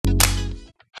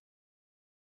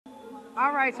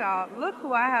All right, y'all. Look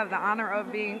who I have the honor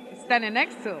of being standing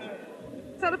next to.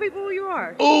 Tell the people who you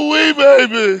are. Ooh wee,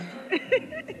 baby.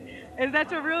 Is that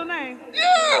your real name?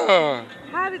 Yeah.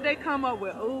 How did they come up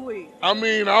with ooh wee? I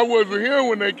mean, I wasn't here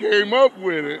when they came up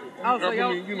with it. Oh, so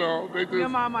I mean, you know, they just. your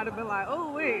mom might have been like,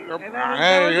 ooh wee.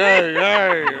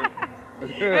 Hey.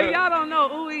 If y'all don't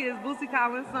know, ooh wee is Boosie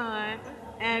Collins' son,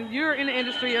 and you're in the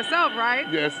industry yourself, right?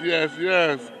 Yes.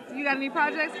 You got any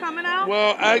projects coming out?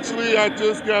 Well, actually, I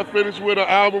just got finished with an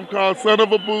album called Son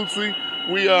of a Boosie.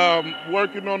 We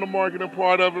working on the marketing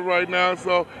part of it right now,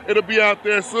 so it'll be out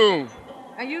there soon.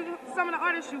 And some of the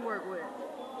artists you work with.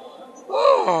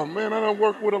 Oh man, I done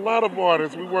worked with a lot of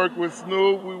artists. We work with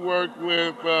Snoop, we work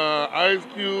with Ice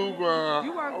Cube, You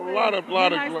work a with lot of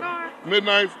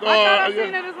Midnight Star. I thought I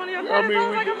seen that as one of your credits. I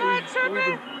was like, I'm not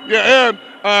tripping. Yeah,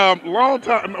 and long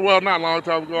time, well, not long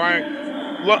time ago,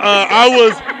 I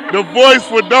was the voice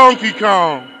for Donkey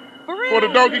Kong. For real? For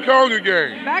the Donkey Konga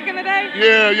game. Back in the day?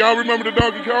 Yeah, y'all remember the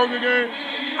Donkey Konga game?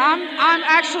 I'm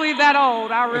actually that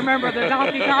old. I remember the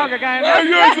Donkey Konga game. Hey,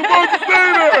 you ain't supposed to say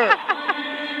that.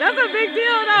 That's a big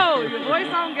deal, though. Your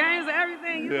voice on games and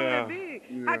everything. You're that big.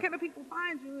 Yeah. How can the people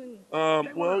find you?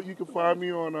 Well, you can find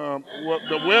me on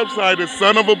the website is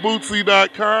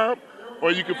sonofabootsy.com,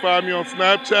 or you can find me on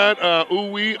Snapchat,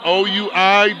 Ouiwey,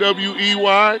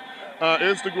 Ouiwey,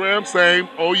 Instagram, same,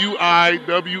 Ouiwey,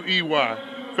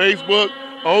 Facebook,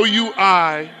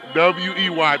 Ouiwey,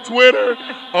 Twitter,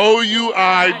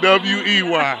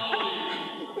 Ouiwey.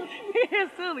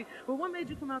 It's silly. But what made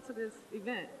you come out to this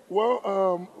event?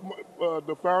 Well,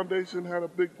 the foundation had a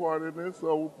big part in this,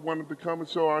 so wanted to come and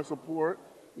show our support.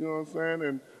 You know what I'm saying?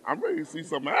 And I'm ready to see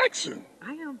some action.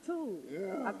 I am too.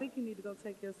 Yeah. I think you need to go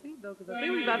take your seat though, because I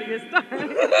think we're about to get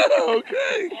started.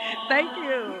 Okay. Thank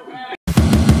you.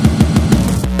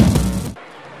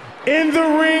 In the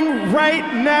ring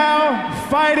right now,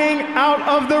 fighting out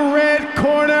of the red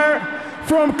corner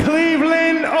from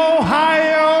Cleveland,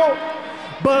 Ohio,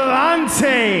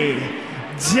 Belante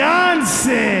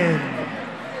Johnson.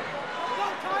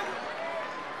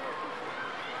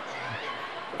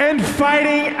 And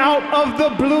fighting out of the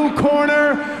blue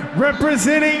corner,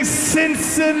 representing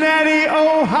Cincinnati,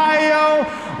 Ohio,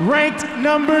 ranked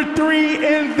number 3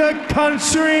 in the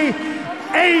country,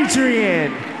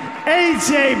 Adrian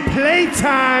AJ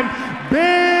Playtime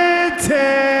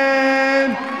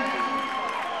Benton.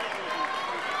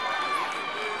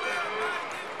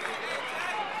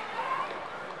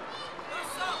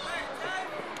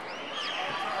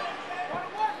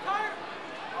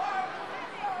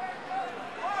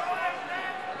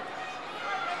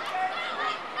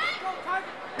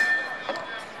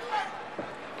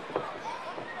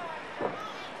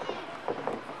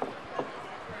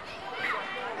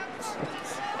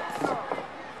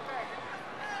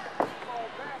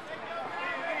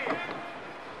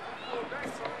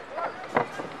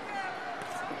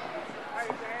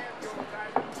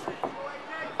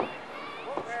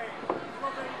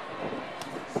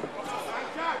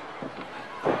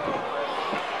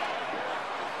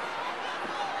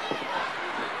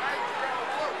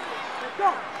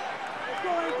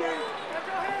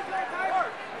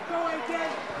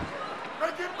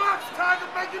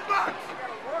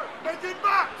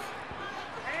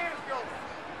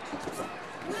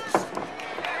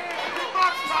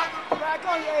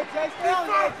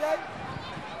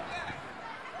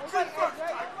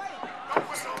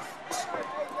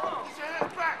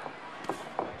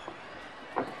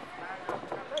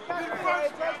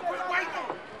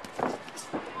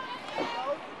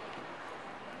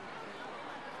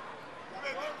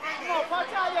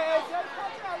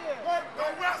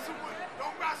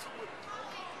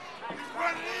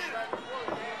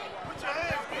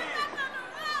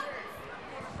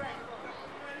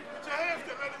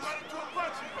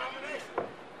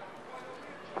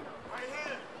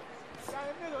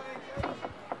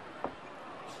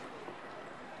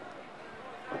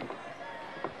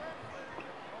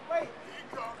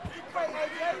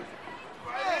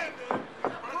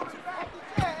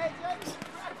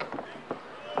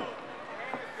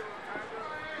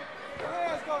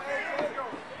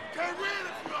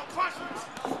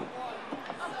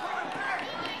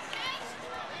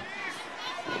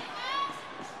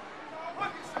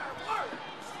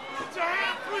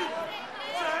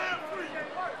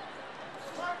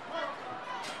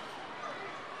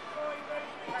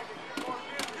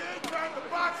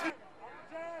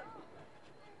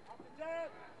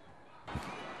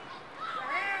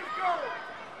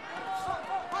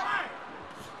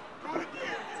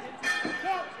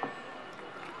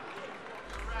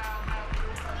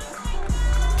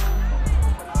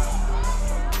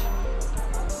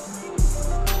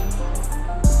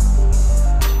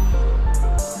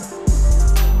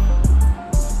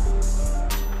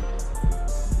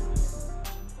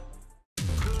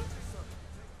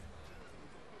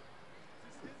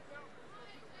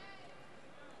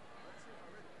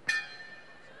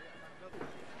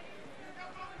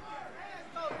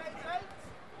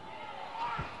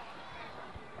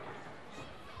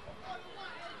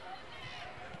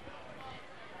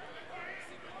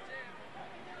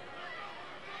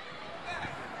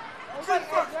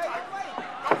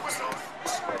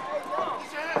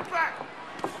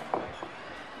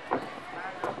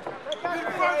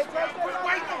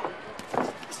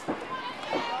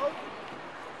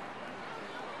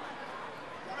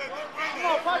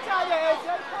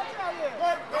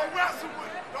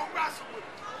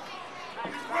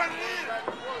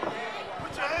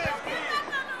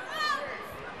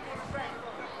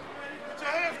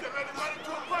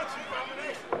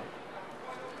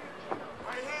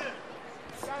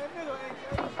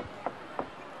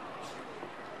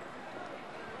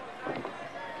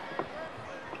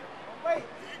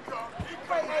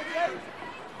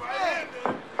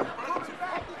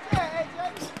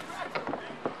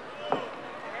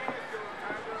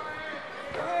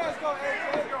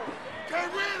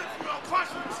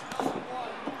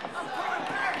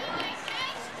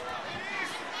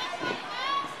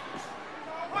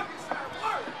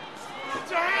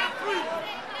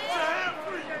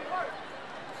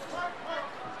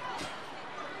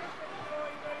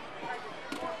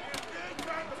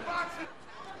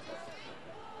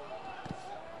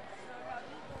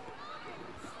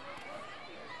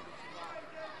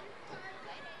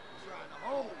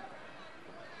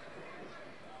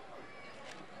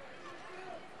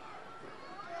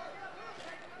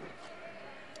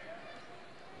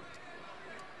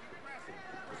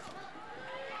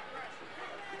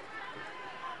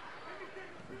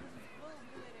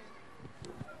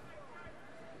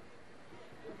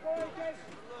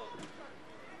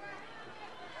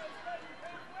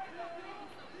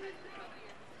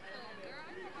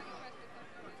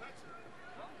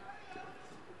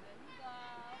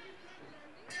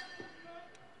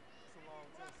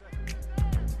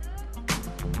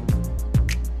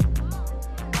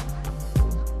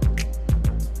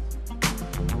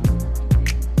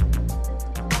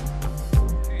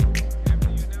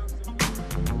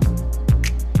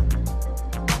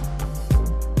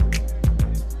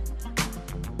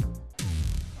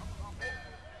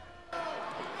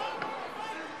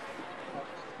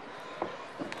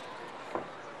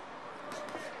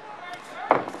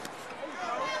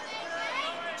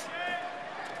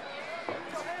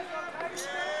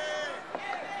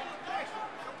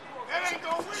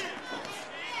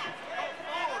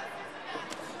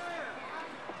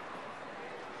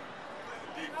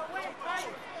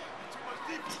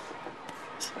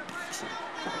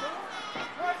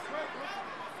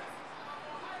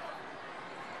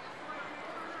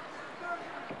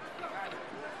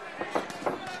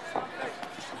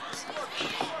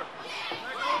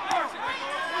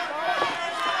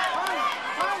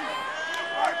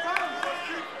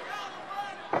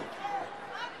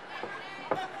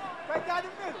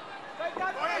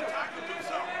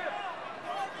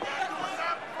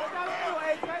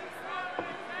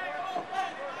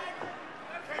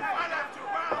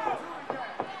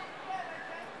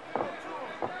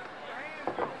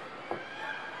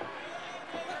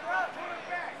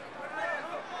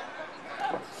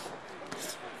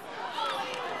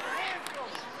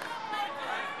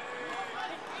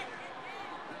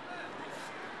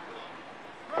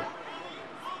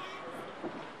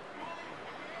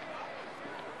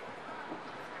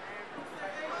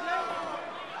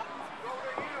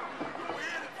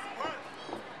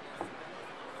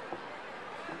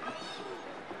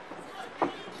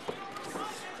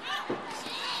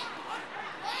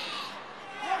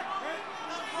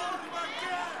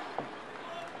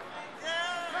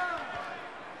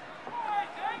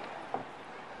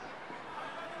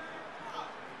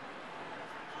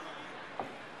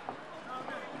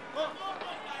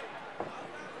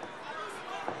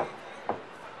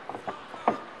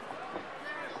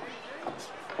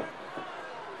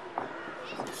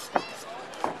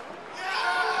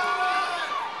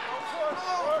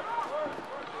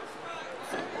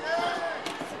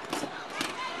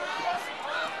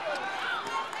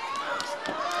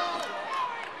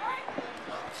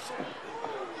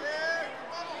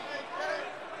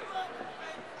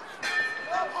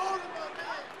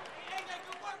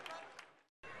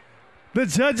 The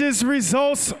judges'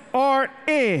 results are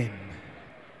in.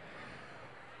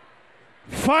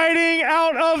 Fighting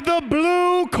out of the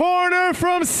blue corner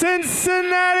from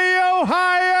Cincinnati,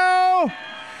 Ohio,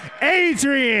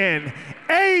 Adrian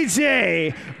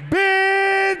AJ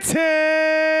Benton.